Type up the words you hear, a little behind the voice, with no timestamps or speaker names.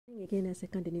Again, as I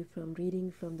continue from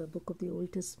reading from the book of the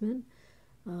Old Testament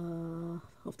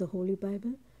of the Holy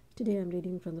Bible, today I'm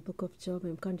reading from the book of Job.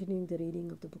 I'm continuing the reading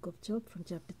of the book of Job from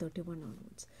chapter 31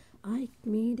 onwards. I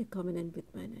made a covenant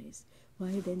with mine eyes.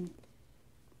 Why then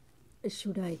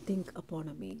should I think upon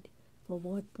a maid? For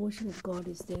what portion of God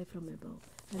is there from above,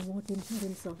 and what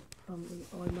inheritance from the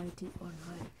Almighty on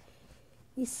high?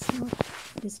 Is not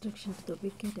destruction to the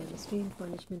wicked and a strange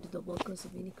punishment to the workers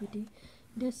of iniquity?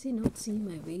 Does he not see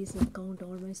my ways and count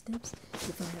all my steps?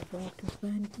 If I have walked with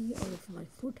vanity, or if my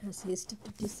foot has hasted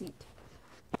to deceit,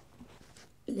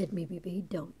 let me be weighed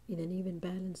down in an even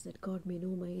balance, that God may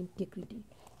know my integrity.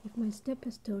 If my step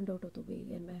has turned out of the way,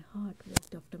 and my heart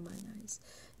walked after mine eyes,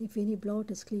 if any blot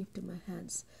has cleaved to my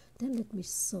hands, then let me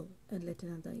sow, and let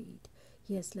another eat.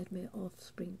 Yes, let my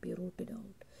offspring be rooted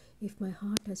out. If my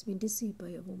heart has been deceived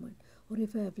by a woman, or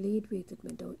if I have laid wait at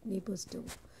my neighbor's door,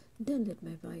 then let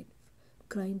my wife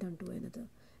grind unto another,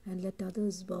 and let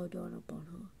others bow down upon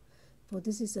her. For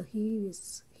this is a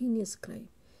heinous crime.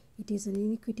 It is an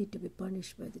iniquity to be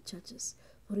punished by the judges.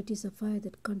 For it is a fire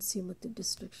that consumeth to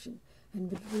destruction,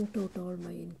 and will root out all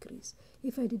my increase.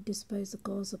 If I did despise the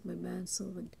cause of my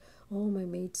manservant, or my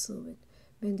maidservant,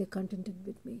 when they contended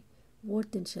with me,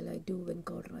 what then shall I do when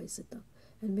God riseth up?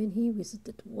 And when he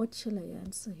visiteth, what shall I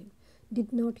answer him?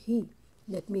 Did not he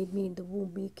that made me in the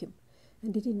womb make him?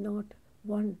 And did he not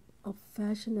one of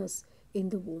fashion us in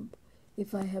the womb?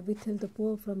 If I have withheld the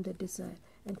poor from their desire,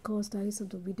 and caused eyes of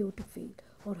the widow to fail,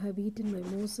 or have eaten my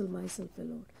morsel myself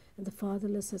alone, and the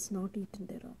fatherless has not eaten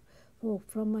thereof. For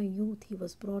from my youth he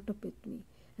was brought up with me,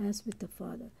 as with a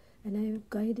father, and I have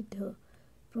guided her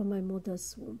from my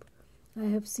mother's womb. If I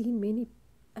have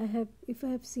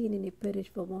seen any perish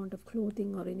for want of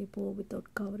clothing, or any poor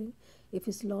without covering, if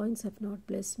his loins have not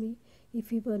blessed me, if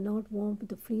he were not warm with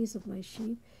the fleece of my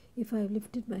sheep, if I have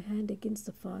lifted my hand against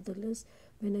the fatherless,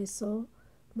 when I saw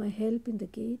my help in the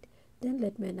gate, then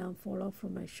let mine arm fall off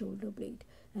from my shoulder blade,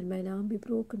 and mine arm be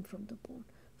broken from the bone.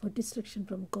 For destruction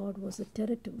from God was a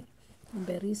terror to me, and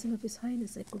by reason of his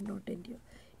highness I could not endure.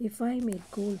 If I made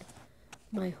gold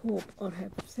my hope, or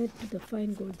have said to the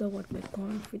fine gold, thou art my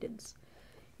confidence.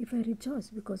 If I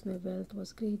rejoiced because my wealth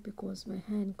was great, because my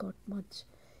hand got much,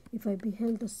 if I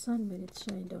beheld the sun when it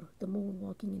shined, or the moon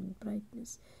walking in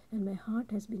brightness, and my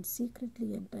heart has been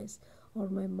secretly enticed, or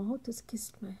my mouth has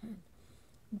kissed my hand,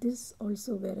 this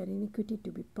also were an iniquity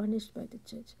to be punished by the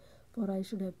judge, for I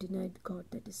should have denied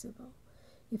God that is above.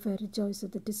 If I rejoiced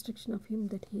at the destruction of him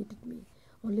that hated me,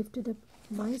 or lifted up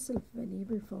myself when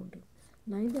evil found him,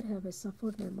 neither have I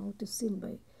suffered my mouth to sin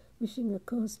by wishing a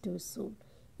curse to his soul.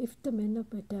 If the men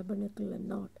of my tabernacle are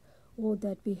not, oh,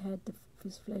 that we had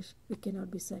his flesh, we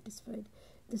cannot be satisfied.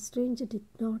 The stranger did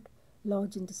not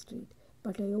lodge in the street,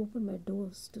 but I opened my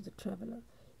doors to the traveler.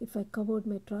 If I covered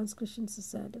my transgressions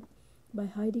as Adam, by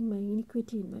hiding my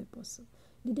iniquity in my bosom,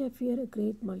 did I fear a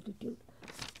great multitude,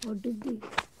 or did the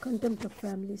contempt of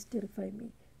families terrify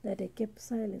me, that I kept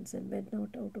silence and went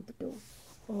not out of the door?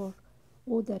 Or,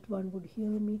 oh, that one would hear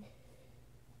me!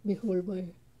 Behold, my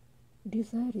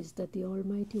desire is that the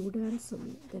Almighty would answer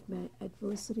me, that my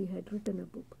adversary had written a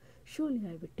book. Surely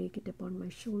I would take it upon my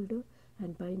shoulder,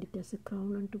 and bind it as a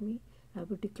crown unto me. I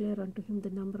would declare unto him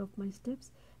the number of my steps.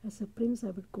 As a prince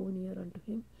I would go near unto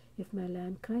him. If my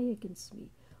land cry against me,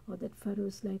 or that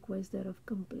furrows likewise thereof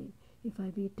complain, if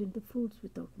I be eaten the fruits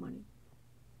without money,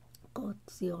 cause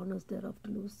the honors thereof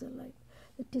to lose their life,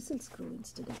 the thistles grow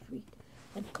instead of wheat,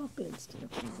 and cockle instead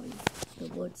of barley, the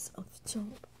words of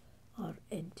Job are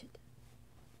ended.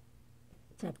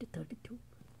 Chapter 32.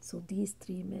 So these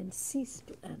three men ceased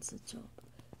to answer Job,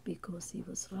 because he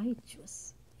was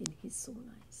righteous in his own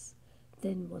eyes.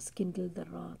 Then was kindled the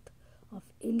wrath of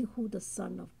Elihu the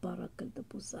son of Barakal the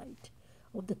Buzite,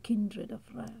 of the kindred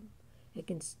of Ram.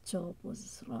 Against Job was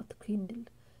his wrath kindled,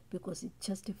 because he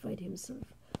justified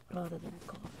himself rather than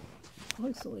God.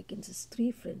 Also against his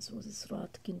three friends was his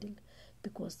wrath kindled,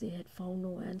 because they had found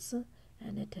no answer,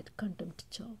 and it had condemned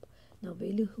Job. Now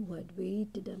Elihu had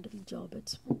waited until Job had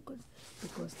spoken,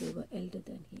 because they were elder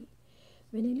than he.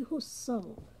 When Elihu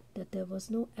saw that there was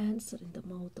no answer in the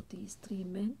mouth of these three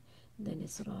men, then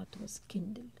his wrath was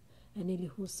kindled. And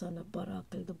Elihu son of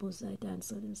Barakal the Buzite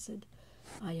answered and said,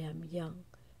 I am young,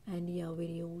 and ye are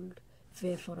very old.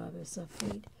 Wherefore I was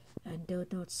afraid, and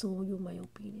dared not show you my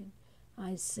opinion.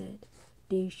 I said,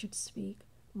 days should speak,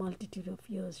 multitude of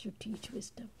years should teach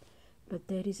wisdom. But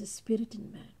there is a spirit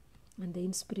in man, and the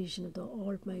inspiration of the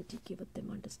Almighty giveth them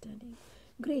understanding.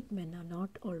 Great men are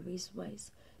not always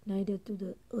wise, neither do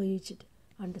the aged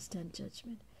understand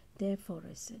judgment. Therefore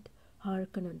I said,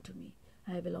 hearken unto me,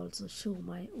 I will also show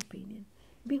my opinion.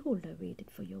 Behold, I waited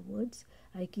for your words.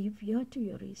 I gave ear to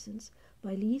your reasons.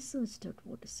 While ye searched out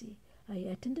what to say, I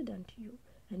attended unto you.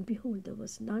 And behold, there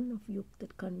was none of you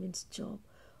that convinced Job,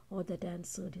 or that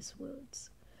answered his words.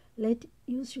 Let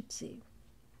you should say,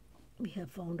 we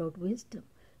have found out wisdom.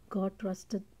 God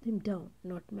trusted him down,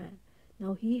 not man.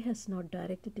 Now he has not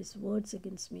directed his words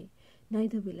against me,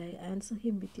 neither will I answer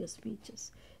him with your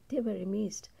speeches. They were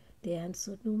amazed. They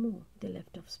answered no more. They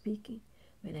left off speaking.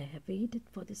 When I have waited,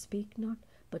 for they spake not,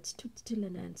 but stood still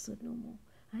and answered no more.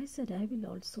 I said, I will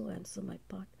also answer my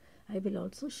part. I will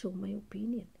also show my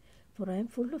opinion. For I am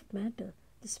full of matter.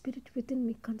 The spirit within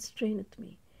me constraineth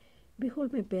me.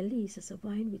 Behold, my belly is as a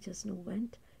wine which has no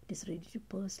vent. It is ready to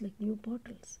burst like new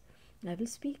bottles. I will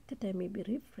speak that I may be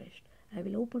refreshed. I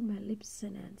will open my lips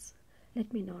and answer.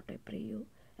 Let me not, I pray you,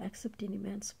 accept any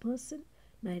man's person,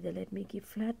 neither let me give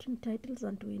flattering titles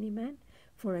unto any man,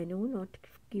 for I know not to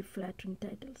give flattering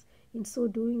titles. In so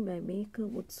doing, my Maker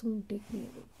would soon take me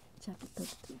away. Chapter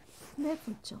 33.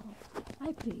 Therefore, Job,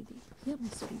 I pray thee, hear my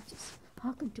speeches,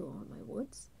 hearken to all my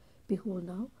words. Behold,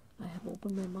 now I have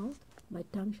opened my mouth, my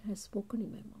tongue has spoken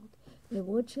in my mouth. My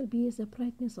word shall be as the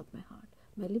brightness of my heart.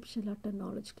 My lips shall utter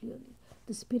knowledge clearly.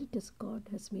 The Spirit as God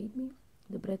has made me.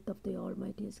 The breath of the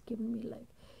Almighty has given me life.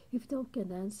 If thou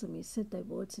canst answer me, set thy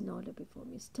words in order before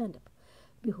me. Stand up.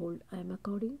 Behold, I am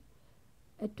according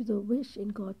to the wish in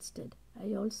God's stead.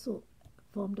 I also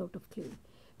formed out of clay.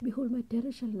 Behold, my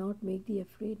terror shall not make thee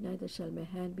afraid, neither shall my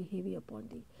hand be heavy upon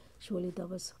thee. Surely thou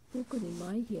hast spoken in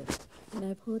my hearing, and I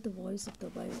have heard the voice of the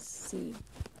wise, saying,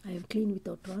 I am clean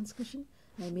without transgression,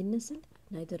 I am innocent,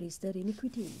 neither is there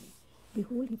iniquity in me.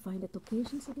 Behold, he findeth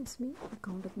occasions against me, he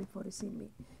counteth me for his enemy.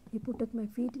 He putteth my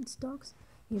feet in stocks,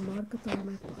 he marketh all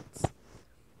my paths.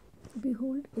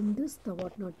 Behold, in this thou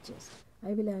art not just.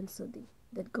 I will answer thee,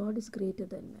 that God is greater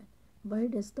than man. Why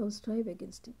dost thou strive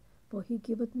against him? For he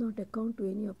giveth not account to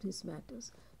any of his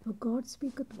matters. For God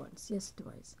speaketh once, yes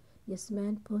twice, yes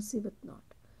man perceiveth not.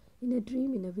 In a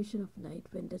dream, in a vision of night,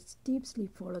 when the deep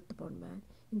sleep falleth upon man,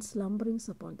 in slumberings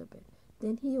upon the bed,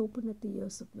 then he openeth the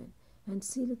ears of men, and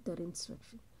sealeth their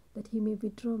instruction, that he may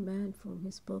withdraw man from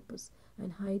his purpose,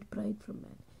 and hide pride from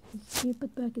man. He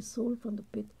keepeth back his soul from the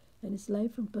pit, and his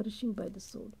life from perishing by the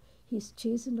sword. He is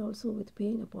chastened also with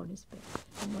pain upon his bed,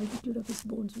 and multitude of his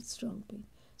bones with strong pain,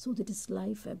 so that his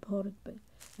life abhorreth bed,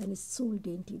 and his soul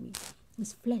dainty meat.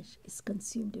 His flesh is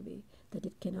consumed away, that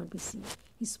it cannot be seen.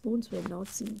 His bones were not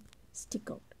seen, stick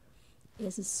out.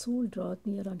 As his soul draweth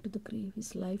near unto the grave,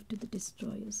 his life to the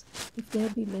destroyers. If there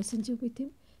be messenger with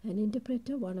him, an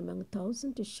interpreter, one among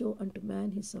 1,000, to show unto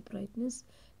man his uprightness,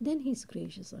 then he is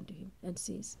gracious unto him, and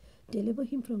says, Deliver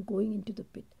him from going into the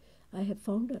pit. I have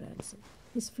found a ransom.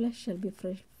 His flesh shall be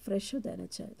fresher than a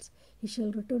child's. He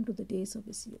shall return to the days of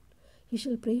his youth. He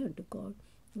shall pray unto God,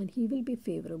 and he will be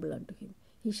favorable unto him.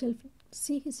 He shall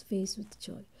see his face with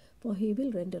joy, for he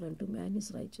will render unto man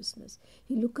his righteousness.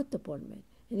 He looketh upon man,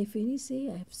 and if any say,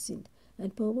 I have sinned,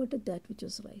 and perverted that which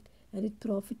was right, and it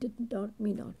profited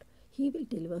me not, he will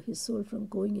deliver his soul from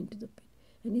going into the pit,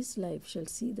 and his life shall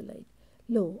see the light.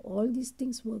 Lo, all these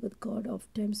things worketh God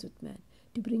oft times with man,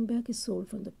 to bring back his soul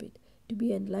from the pit, to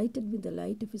be enlightened with the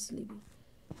light of his living.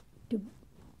 To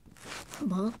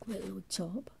mark well, O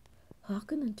Job,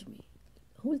 hearken unto me.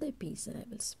 Hold thy peace, and I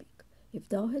will speak. If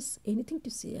thou hast anything to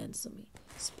say, answer me.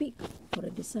 Speak, for I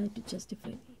desire to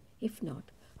justify thee. If not,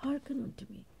 hearken unto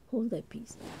me. Hold thy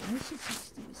peace, I shall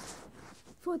teach thee wisdom.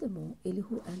 Furthermore,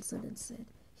 Elihu answered and said,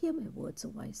 Hear my words, O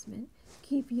wise men.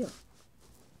 Give ear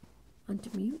unto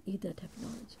me, ye that have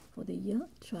knowledge. For the ear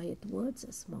trieth words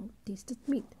as mouth tasteth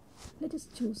meat. Let us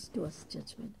choose to us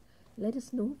judgment. Let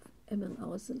us know among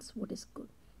ourselves what is good.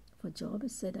 For Job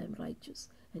has said, I am righteous,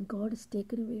 and God has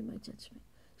taken away my judgment.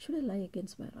 Should I lie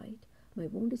against my right? My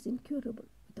wound is incurable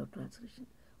without transgression.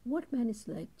 What man is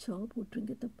like Job, who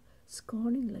drinketh up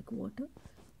scorning like water,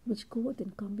 which goeth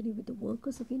in company with the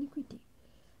workers of iniquity,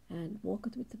 and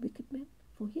walketh with the wicked men?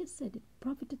 For he has said, It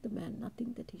profiteth the man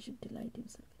nothing that he should delight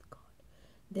himself with God.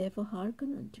 Therefore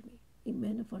hearken unto me, ye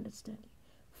men of understanding.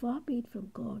 Far be it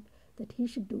from God that he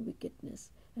should do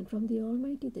wickedness, and from the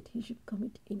Almighty that he should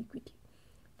commit iniquity.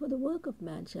 For the work of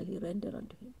man shall he render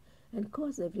unto him, and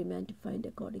cause every man to find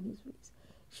according his ways.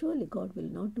 Surely God will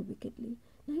not do wickedly,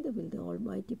 neither will the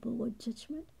Almighty pervert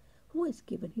judgment. Who has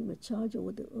given him a charge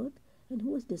over the earth, and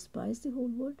who has despised the whole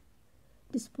world?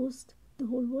 Disposed the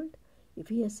whole world? If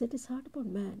he has set his heart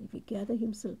upon man, if he gather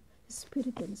himself, his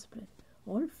spirit and his breath,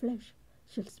 all flesh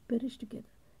shall perish together,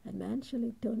 and man shall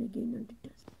return again unto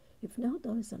dust. If now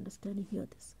thou hast understanding, hear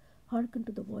this. Hearken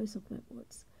to the voice of my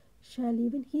words. Shall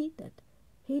even he that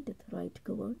hateth right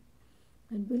govern?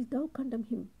 And wilt thou condemn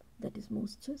him that is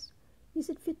most just? Is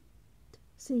it fit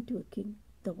Say to a king,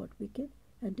 thou art wicked,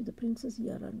 and to the princes, ye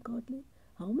are ungodly.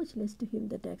 How much less to him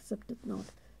that accepteth not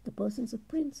the persons of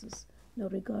princes, nor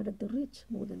regardeth the rich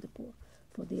more than the poor?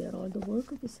 For they are all the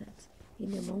work of his hands.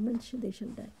 In a moment they shall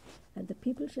die, and the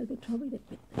people shall be troubled at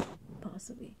midnight,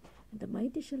 pass away, and the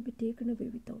mighty shall be taken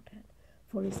away without hand.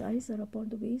 For his eyes are upon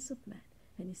the ways of man,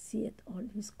 and he seeth all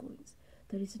his goings.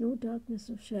 There is no darkness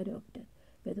or shadow of death,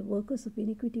 where the workers of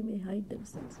iniquity may hide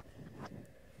themselves.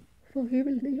 For he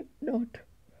will not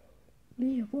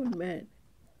lay upon man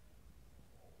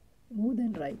more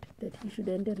than right, that he should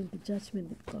enter into judgment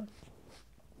with God.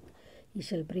 He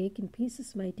shall break in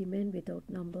pieces mighty men without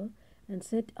number, and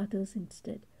set others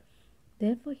instead.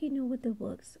 Therefore he knoweth their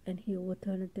works, and he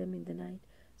overturneth them in the night,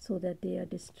 so that they are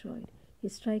destroyed. He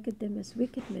striketh them as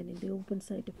wicked men in the open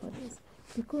sight of others,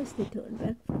 because they turned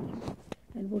back from him,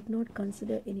 and would not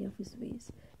consider any of his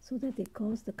ways, so that they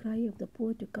cause the cry of the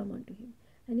poor to come unto him.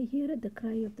 And he heareth the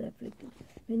cry of the afflicted.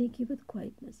 When he giveth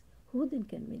quietness, who then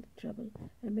can make trouble?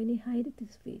 And when he hideth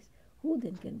his face, who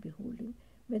then can behold him?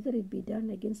 Whether it be done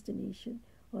against a nation,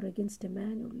 or against a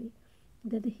man only,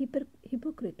 that the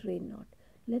hypocrite reign not.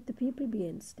 Let the people be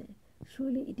ensnared.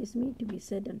 Surely it is meet to be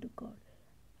said unto God,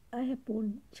 I have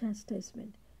borne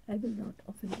chastisement, I will not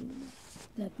offend any more.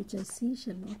 That which I see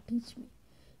shall not teach me.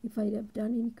 If I have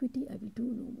done iniquity, I will do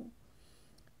no more.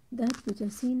 That which I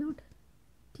see not,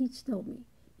 teach thou me.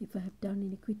 If I have done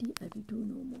iniquity, I will do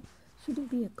no more. Should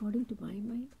it be according to my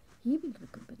mind, he will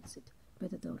recompense it,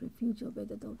 whether thou refuse or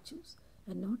whether thou choose,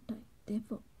 and not I.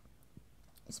 Therefore,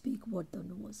 speak what thou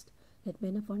knowest. Let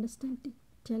men of understanding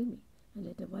tell me, and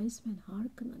let a wise man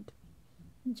hearken unto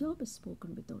me. Job is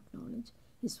spoken without knowledge,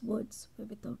 his words were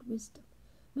without wisdom.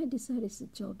 My desire is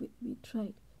that Job be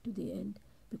tried to the end,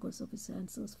 because of his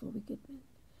answers for wicked men.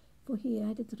 For he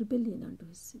addeth rebellion unto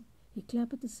his sin. He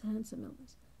clappeth his hands among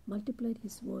us, multiplied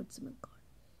his words among God.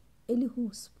 Elihu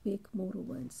spake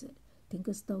moreover and said,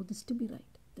 Thinkest thou this to be right,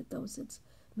 that thou saidst,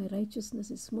 My righteousness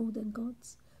is more than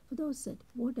God's? For thou said,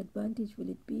 What advantage will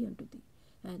it be unto thee?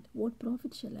 And what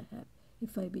profit shall I have,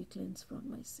 if I be cleansed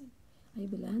from my sin? I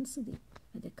will answer thee,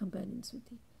 and thy companions with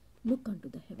thee. Look unto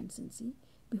the heavens and see.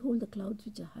 Behold the clouds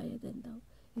which are higher than thou.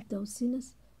 If thou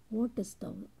sinnest, what dost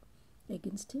thou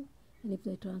against him? And if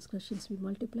thy transgressions be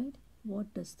multiplied,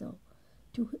 what dost thou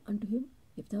unto him?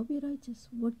 If thou be righteous,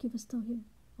 what givest thou him?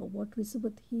 Or what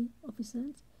receiveth he of his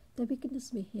hands? Thy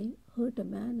wickedness may hurt a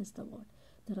man as thou art.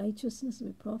 The righteousness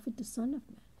may profit the Son of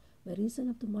Man. By reason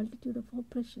of the multitude of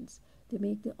oppressions, they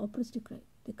make the oppressed to cry.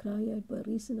 They cry out by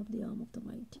reason of the arm of the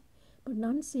mighty. But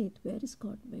none saith, Where is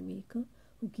God, my Maker,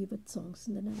 who giveth songs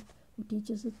in the night, who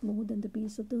teacheth it more than the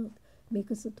beasts of the earth,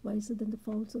 maketh it wiser than the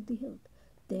fowls of the hill?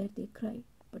 There they cry,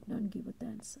 but none giveth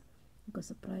answer,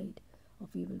 because of pride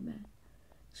of evil man.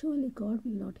 Surely God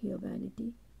will not hear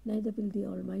vanity, neither will the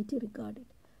Almighty regard it.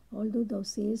 Although thou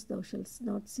sayest thou shalt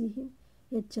not see him,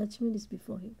 yet judgment is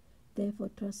before him.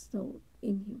 Therefore trust thou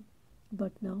in him.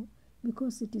 But now,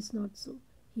 because it is not so,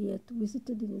 he hath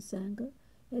visited in his anger,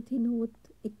 yet he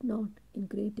knoweth it not in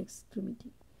great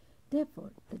extremity.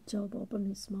 Therefore let Job open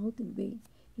his mouth in vain,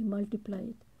 he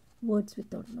multiplied words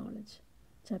without knowledge.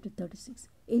 Chapter 36.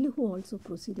 Elihu also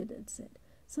proceeded and said,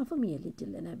 Suffer me a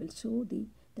little, and I will show thee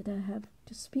that I have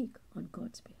to speak on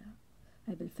God's behalf.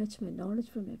 I will fetch my knowledge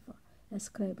from afar,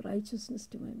 ascribe righteousness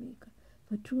to my Maker.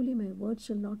 For truly my word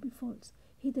shall not be false.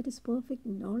 He that is perfect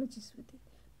in knowledge is with thee.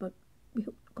 But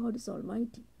behold, God is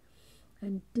almighty,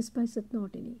 and despiseth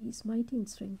not any. He is mighty in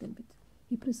strength and with.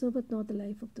 He preserveth not the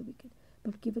life of the wicked,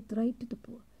 but giveth right to the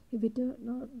poor. He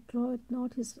draweth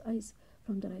not his eyes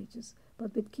from the righteous,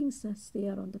 but with kings as they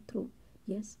are on the throne.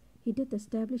 Yes, he doth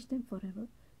establish them forever.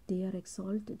 They are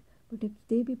exalted. But if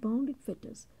they be bound in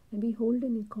fetters, and be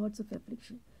holden in cords of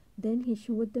affliction, then he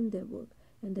sheweth them their work,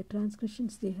 and the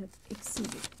transgressions they have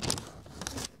exceeded.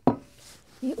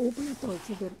 He openeth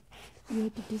also their ear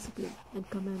to discipline, and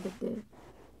commandeth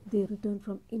they return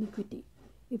from iniquity.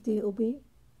 If they obey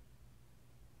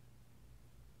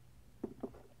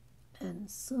and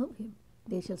serve him,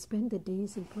 they shall spend their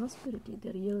days in prosperity,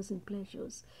 their years in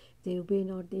pleasures. If they obey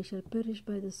not, they shall perish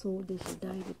by the sword, they shall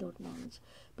die without knowledge.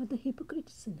 But the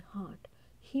hypocrites in heart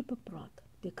heap up wrath.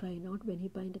 They cry not when he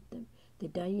bindeth them. They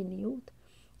die in youth,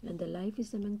 and their life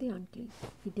is among the unclean.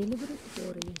 He delivereth the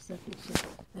poor in his affliction,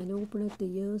 and openeth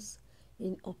the ears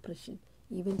in oppression.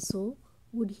 Even so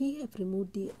would he have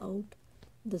removed thee out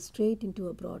the straight into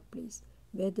a broad place,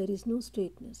 where there is no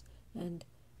straightness, and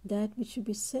that which should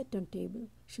be set on table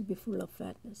should be full of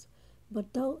fatness.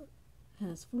 But thou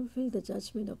hast fulfilled the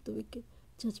judgment of the wicked.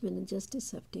 Judgment and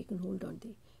justice have taken hold on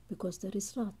thee, because there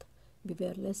is wrath.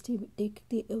 Beware lest he take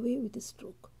thee away with a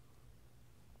stroke.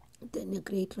 Then a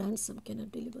great ransom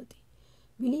cannot deliver thee.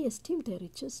 Will he esteem their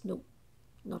riches? No,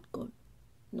 not God,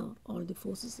 nor all the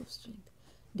forces of strength.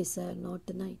 Desire not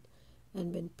the night,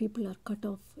 and when people are cut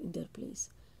off in their place,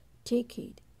 take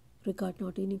heed, regard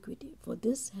not iniquity, for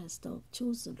this hast thou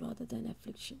chosen rather than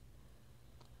affliction.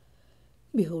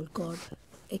 Behold, God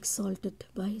exalted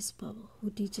by his power, who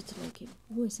teacheth like him,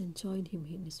 who has enjoined him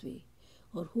in his way,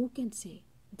 or who can say,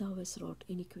 Thou hast wrought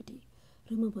iniquity?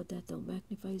 Remember that thou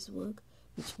magnify his work,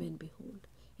 which men behold.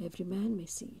 Every man may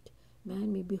see it,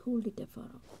 man may behold it afar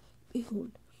off.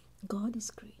 Behold, God is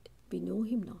great, we know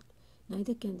him not,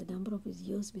 neither can the number of his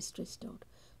years be stretched out.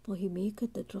 For he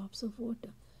maketh the drops of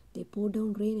water, they pour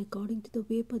down rain according to the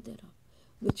vapor thereof,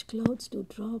 which clouds do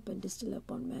drop and distill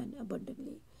upon man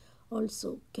abundantly.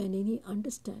 Also can any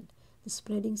understand the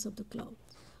spreadings of the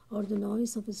clouds, or the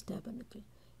noise of his tabernacle?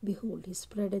 Behold, he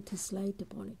spreadeth his light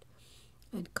upon it,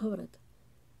 and covereth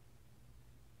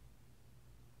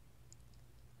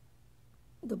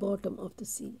the bottom of the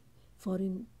sea. For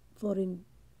in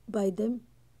by them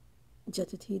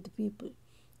judgeth he the people.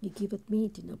 He giveth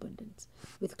meat in abundance.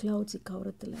 With clouds he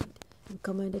covereth the light, and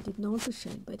commanded it not to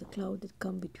shine by the cloud that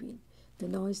come between. The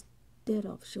noise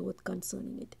thereof showeth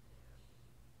concerning it.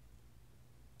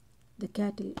 The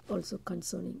cattle also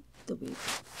concerning the way.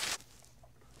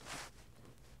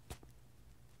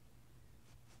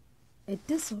 At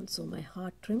this also my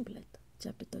heart trembleth,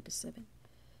 chapter 37,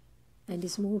 and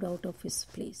is moved out of his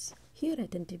place. Hear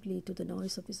attentively to the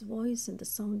noise of his voice and the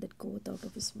sound that goeth out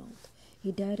of his mouth.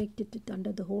 He directed it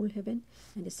under the whole heaven,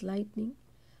 and his lightning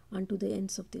unto the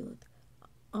ends of the earth.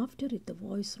 After it the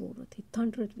voice roareth, he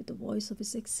thundereth with the voice of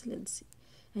his excellency,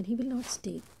 and he will not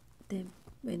stay them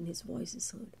when his voice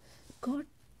is heard. God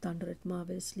thundereth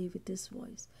marvelously with his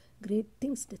voice. Great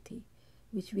things doth he,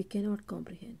 which we cannot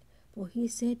comprehend. For he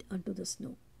said unto the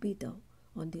snow, Be thou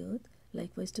on the earth,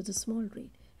 likewise to the small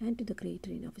rain, and to the great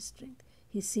rain of his strength.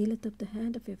 He sealeth up the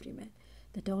hand of every man,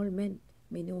 that all men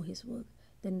may know his work.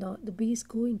 Then the beasts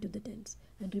go into the dens,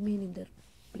 and remain in their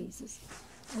places.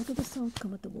 Out of the south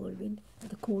cometh the whirlwind, and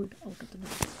the cold out of the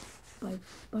north.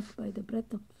 But by the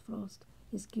breath of frost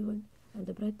is given, and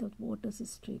the breath of waters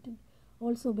is straitened.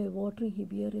 Also by watering he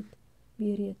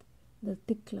wearieth the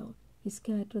thick cloud. He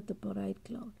scattereth the bright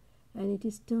cloud, and it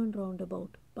is turned round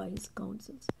about by his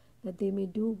counsels, that they may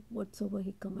do whatsoever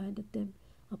he commandeth them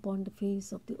upon the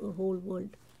face of the whole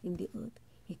world in the earth.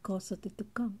 He causeth it to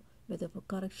come, whether for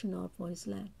correction or for his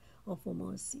land, or for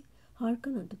mercy.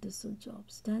 Hearken unto this, O Job,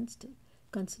 stand still,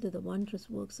 consider the wondrous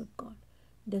works of God.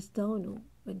 Dost thou know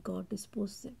when God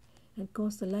disposed them, and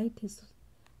caused the light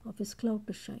of his cloud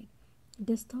to shine?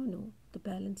 Dost thou know the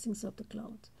balancings of the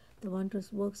clouds, the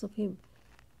wondrous works of him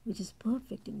which is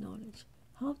perfect in knowledge?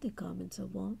 How their garments are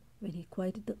warm when he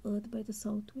quieted the earth by the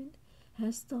south wind?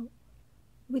 Hast thou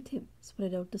with him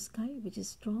spread out the sky which is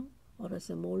strong, or as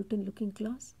a molten looking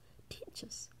glass? Teach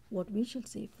us what we shall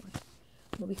say for him,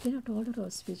 for we cannot order our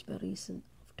speech by reason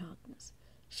of darkness.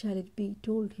 Shall it be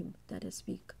told him that I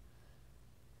speak?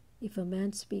 If a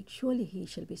man speak, surely he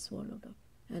shall be swallowed up.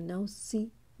 And now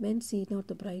see, men see not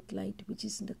the bright light which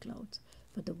is in the clouds,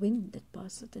 but the wind that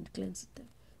passeth and cleanseth them.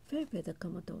 Fair weather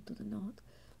cometh out to the north.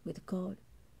 With God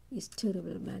is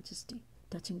terrible majesty,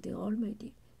 touching the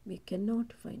Almighty. We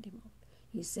cannot find him out.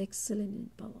 He is excellent in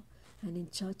power, and in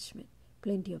judgment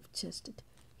plenty of chastity.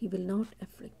 He will not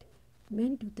afflict.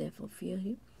 Men do therefore fear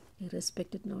him. He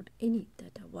respected not any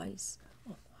that are wise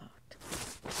of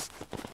heart.